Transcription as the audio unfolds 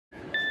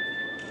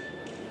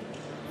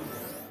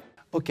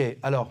Ok,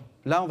 alors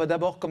là, on va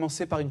d'abord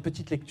commencer par une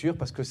petite lecture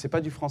parce que c'est pas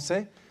du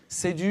français,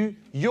 c'est du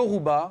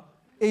Yoruba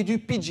et du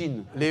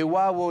Pidgin. Les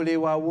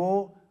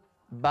wawo,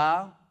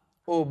 ba,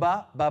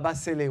 oba, baba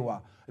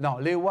selewa. Non,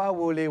 les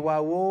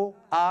wawo,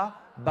 a,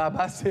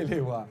 baba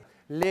selewa.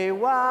 Les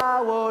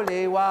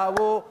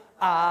wawo,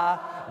 a,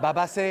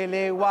 baba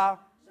selewa.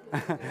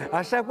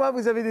 À chaque fois,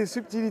 vous avez des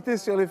subtilités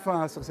sur les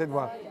fins, sur cette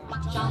voix.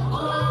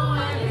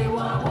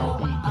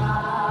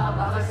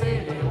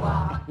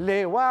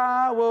 Les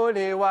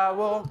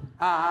wawo,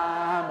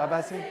 ah,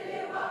 baba c'est.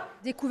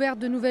 Découverte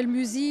de nouvelles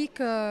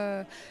musiques,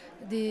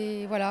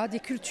 des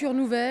cultures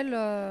nouvelles,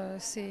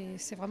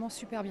 c'est vraiment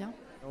super bien.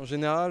 En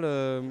général,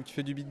 qui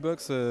fait du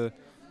beatbox, de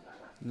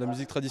la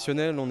musique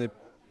traditionnelle, on est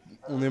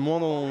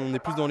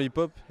plus dans le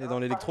hip-hop et dans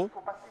l'électro.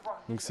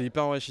 Donc c'est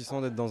hyper enrichissant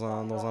d'être dans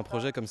un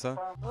projet comme ça.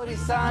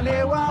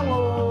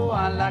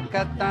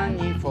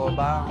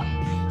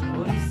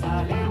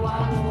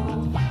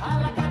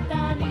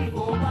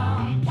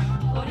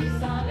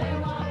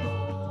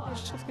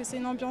 Je trouve que c'est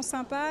une ambiance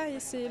sympa et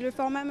le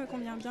format me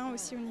convient bien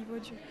aussi au niveau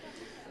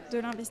de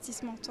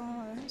l'investissement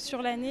temps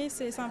sur l'année.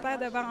 C'est sympa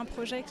d'avoir un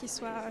projet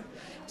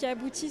qui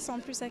aboutisse en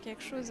plus à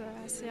quelque chose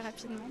assez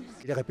rapidement.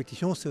 Les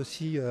répétitions, c'est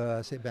aussi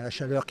la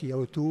chaleur qu'il y a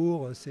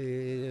autour,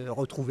 c'est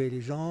retrouver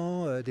les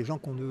gens, des gens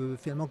qu'on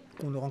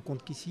ne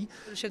rencontre qu'ici.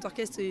 Le chef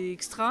d'orchestre est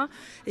extra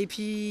et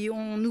puis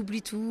on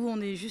oublie tout, on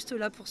est juste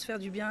là pour se faire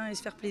du bien et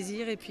se faire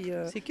plaisir et puis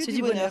c'est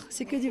du bonheur.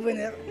 C'est que du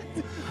bonheur.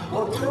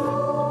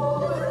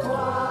 Autour de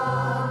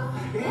toi,